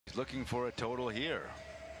Looking for a total here.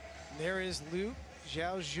 There is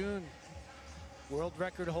Xiaojun, world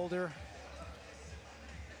record holder,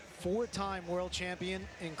 4-time world champion,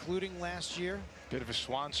 including last year. Bit of a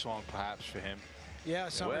swan song, perhaps, for him. Yeah,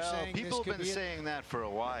 some are saying people have been saying that for a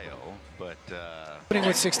while, but putting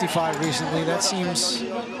with 65 recently, that seems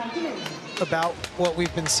about what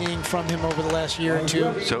we've been seeing from him over the last year or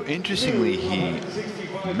two. So interestingly, he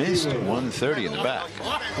missed 130 in the back.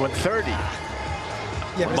 130.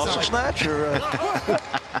 Yeah, muscle snatch, or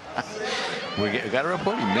we got a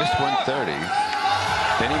report he missed 130.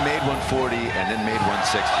 Then he made 140 and then made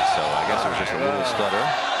 160. So I guess it was just a little stutter.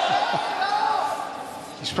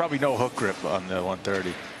 He's probably no hook grip on the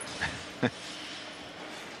 130.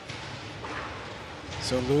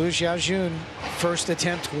 So Xiaojun, first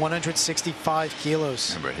attempt, 165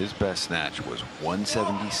 kilos. Remember, his best snatch was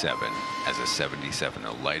 177 as a 77,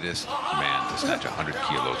 the lightest man to snatch 100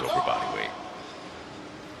 kilos over body weight.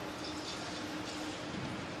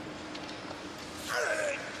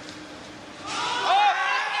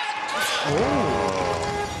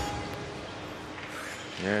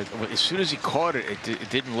 Yeah, as soon as he caught it, it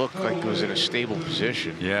didn't look like it was in a stable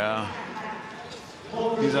position. Yeah.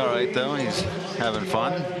 He's all right, though. He's having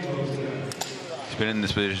fun. He's been in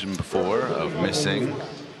this position before of missing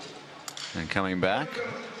and coming back.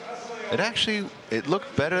 It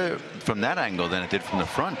looked better from that angle than it did from the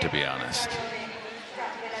front, to be honest.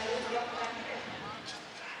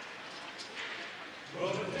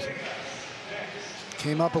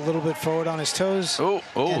 Came up a little bit forward on his toes. Oh,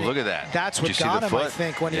 look at that. That's what got him, I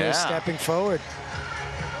think, when he was stepping forward.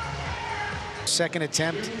 Second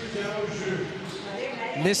attempt.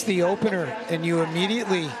 Missed the opener, and you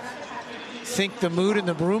immediately think the mood in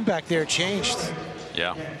the room back there changed.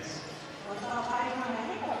 Yeah.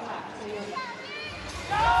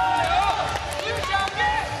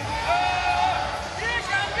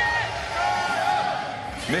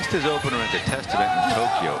 Missed his opener at the test event in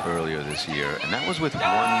Tokyo earlier this year, and that was with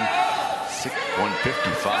 155.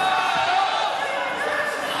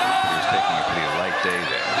 He was taking a pretty light day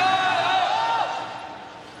there.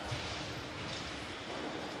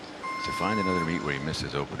 To find another meet where he missed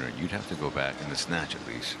his opener, you'd have to go back, in the snatch at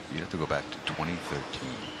least, you'd have to go back to 2013.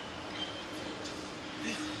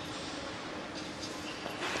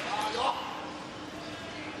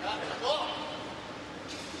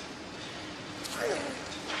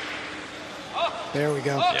 There we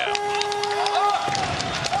go. Yeah.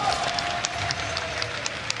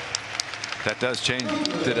 That does change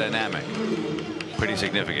the dynamic pretty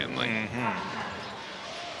significantly.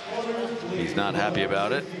 He's not happy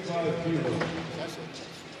about it,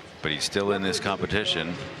 but he's still in this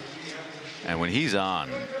competition. And when he's on,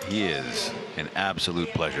 he is an absolute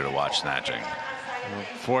pleasure to watch snatching.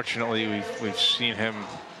 Fortunately, we've seen him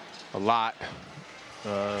a lot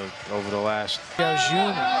over the last.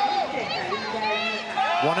 Xiaojun,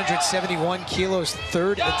 171 kilos,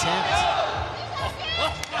 third attempt.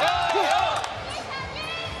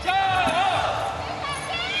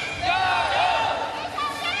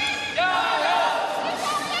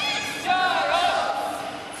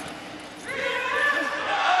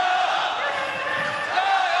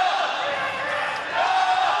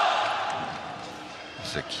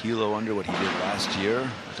 It's a kilo under what he did last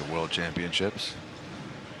year at the World Championships.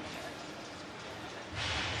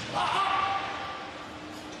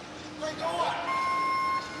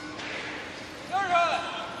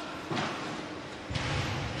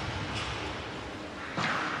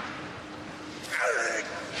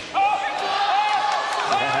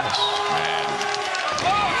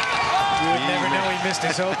 Missed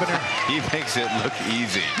his opener. He makes it look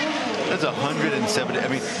easy. That's 170. I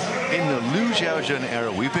mean, in the Xiaojun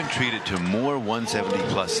era, we've been treated to more 170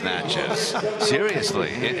 plus snatches. Seriously.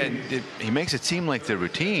 He makes it seem like they're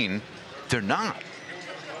routine. They're not.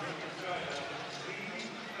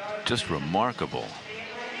 Just remarkable.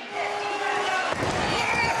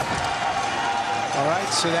 All right,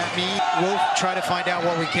 so that means we'll try to find out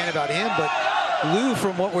what we can about him, but Lou,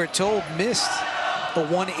 from what we're told, missed a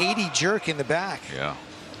 180 jerk in the back. Yeah.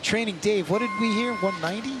 Training, Dave, what did we hear?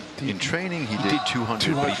 190? In training, he did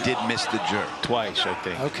 200, but he did miss the jerk. Twice, I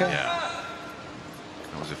think. Okay. Yeah.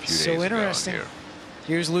 That was a few days so ago interesting. Here.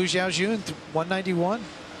 Here's Xiaojun, 191.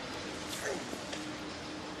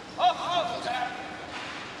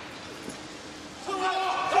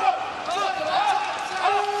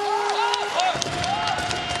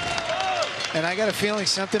 And I got a feeling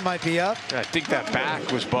something might be up. I think that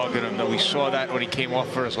back was bugging him. We saw that when he came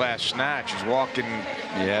off for his last snatch. He's walking.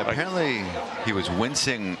 Yeah, apparently he was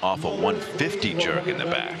wincing off a 150 jerk in the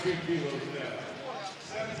back.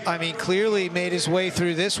 I mean, clearly made his way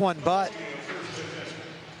through this one, but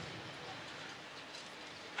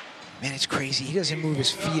Man, it's crazy. He doesn't move his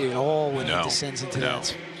feet at all when he descends into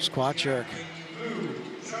that squat jerk.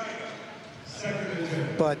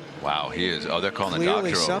 But wow, he is. Oh, they're calling the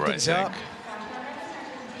clearly doctor over, I something's think. up.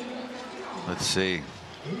 Let's see.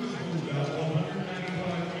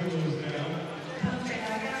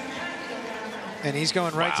 And he's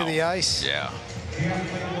going right to the ice. Yeah.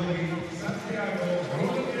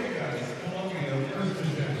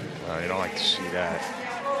 You don't like to see that.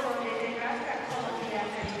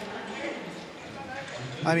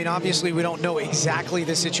 I mean, obviously, we don't know exactly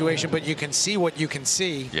the situation, but you can see what you can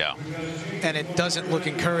see. Yeah. And it doesn't look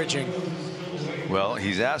encouraging. Well,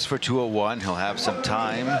 he's asked for 201. He'll have some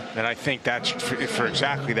time. And I think that's for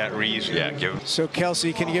exactly that reason. Yeah, give him. So,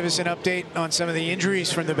 Kelsey, can you give us an update on some of the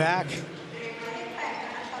injuries from the back?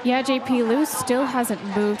 Yeah, JP, Lou still hasn't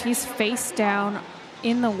moved. He's face down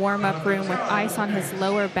in the warm-up room with ice on his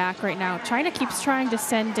lower back right now. China keeps trying to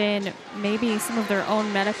send in maybe some of their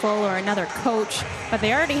own medical or another coach, but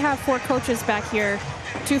they already have 4 coaches back here,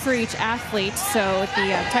 2 for each athlete, so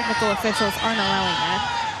the technical officials aren't allowing that.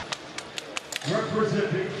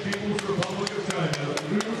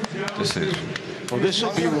 This is. Well, this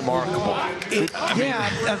will be remarkable. Yeah,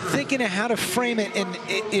 I'm thinking of how to frame it, and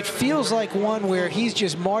it feels like one where he's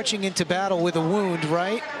just marching into battle with a wound,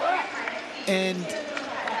 right? And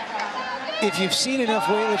if you've seen enough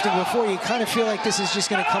weightlifting before, you kind of feel like this is just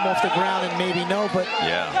going to come off the ground and maybe no, but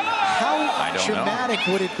how dramatic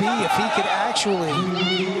would it be if he could actually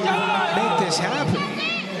make this happen?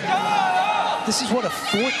 This is what, a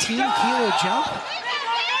 14-kilo jump?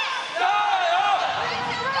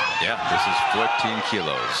 Yeah, this is 14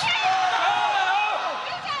 kilos.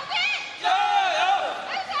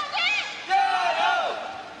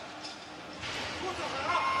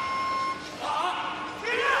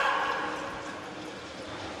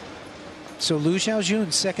 So Liu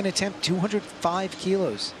Xiaojun, second attempt, 205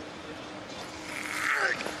 kilos.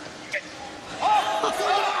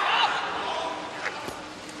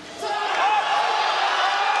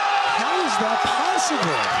 How is that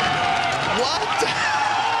possible? What?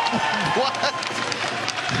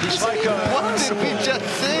 He's like What did we just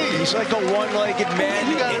see? He's like a one-legged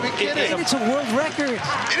man. You gotta be kidding. It's a world record.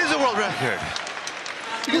 It is a world record.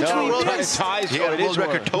 No, it ties. He had a world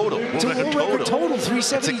record total. It's a world record total,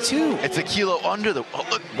 372. It's a kilo under the. Oh,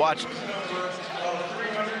 look, watch.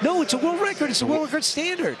 No, it's a world record. It's a world record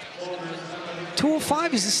standard.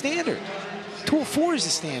 205 is the standard. 204 is the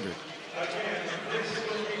standard.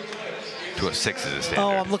 206 is the standard.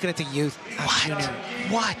 Oh, I'm looking at the youth.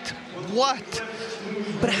 What?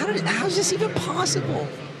 But how is this even possible?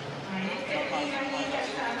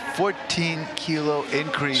 14 kilo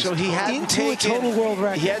increase. So he hadn't Into a total world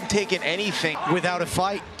record. He hadn't taken anything Without a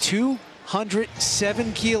fight,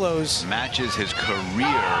 207 kilos. Matches his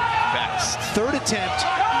career best. Third attempt,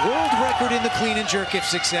 world record in the clean and jerk if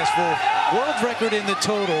successful, world record in the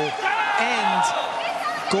total, and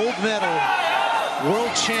gold medal,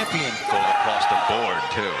 world champion. Gold across the board,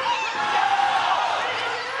 too.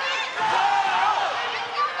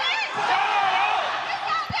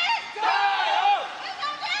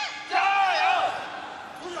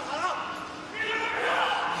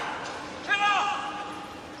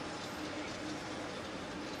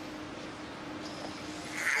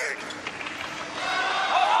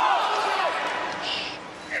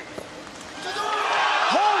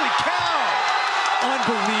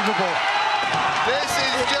 Unbelievable. This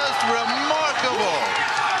is just remarkable.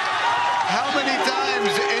 How many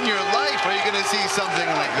times in your life are you going to see something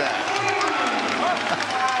like that?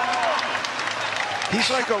 He's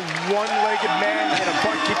like a one-legged man in a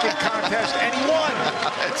butt-kicking contest, and he won.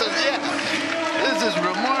 This is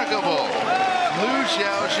remarkable. Liu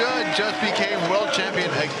Xiaojun just became world champion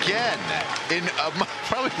again in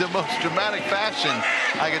probably the most dramatic fashion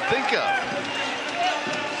I could think of.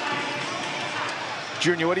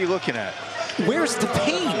 Junior, what are you looking at? Where's the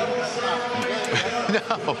pain?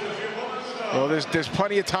 No. Well, there's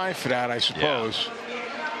plenty of time for that, I suppose. Yeah.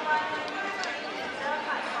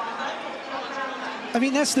 I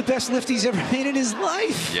mean, that's the best lift he's ever made in his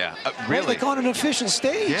life. Yeah, really. Like on an official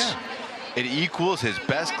stage. Yeah. It equals his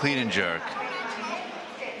best clean and jerk.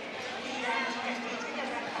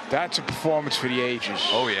 That's a performance for the ages.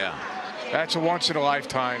 Oh, yeah. That's a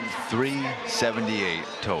once-in-a-lifetime. 378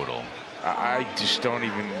 total. I just don't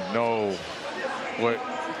even know what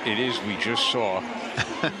it is we just saw.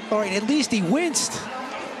 All right, at least he winced.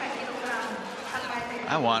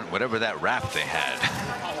 I want whatever that rap they had.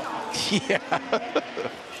 Yeah.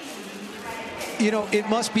 You know, it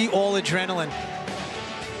must be all adrenaline.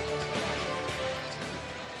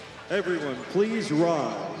 Everyone, please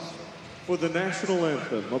rise for the national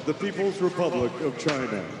anthem of the People's Republic of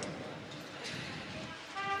China.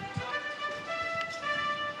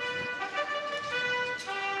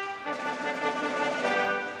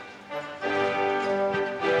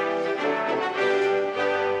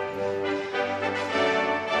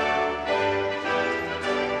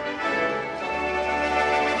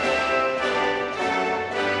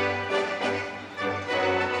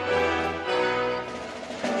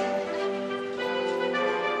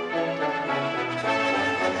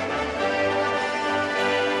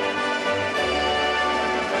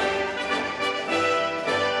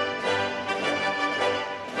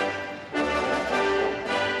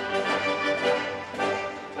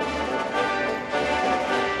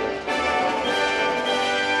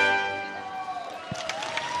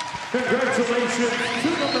 Congratulations to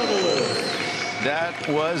the medalist. That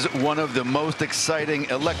was one of the most exciting,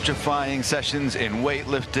 electrifying sessions in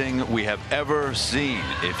weightlifting we have ever seen.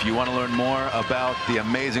 If you want to learn more about the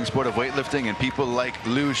amazing sport of weightlifting and people like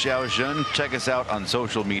Liu Xiaojun, check us out on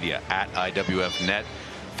social media at IWFnet,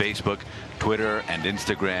 Facebook, Twitter, and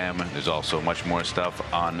Instagram. There's also much more stuff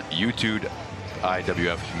on YouTube,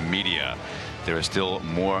 IWF Media. There is still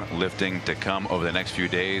more lifting to come over the next few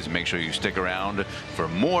days. Make sure you stick around for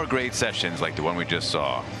more great sessions like the one we just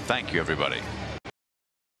saw. Thank you, everybody.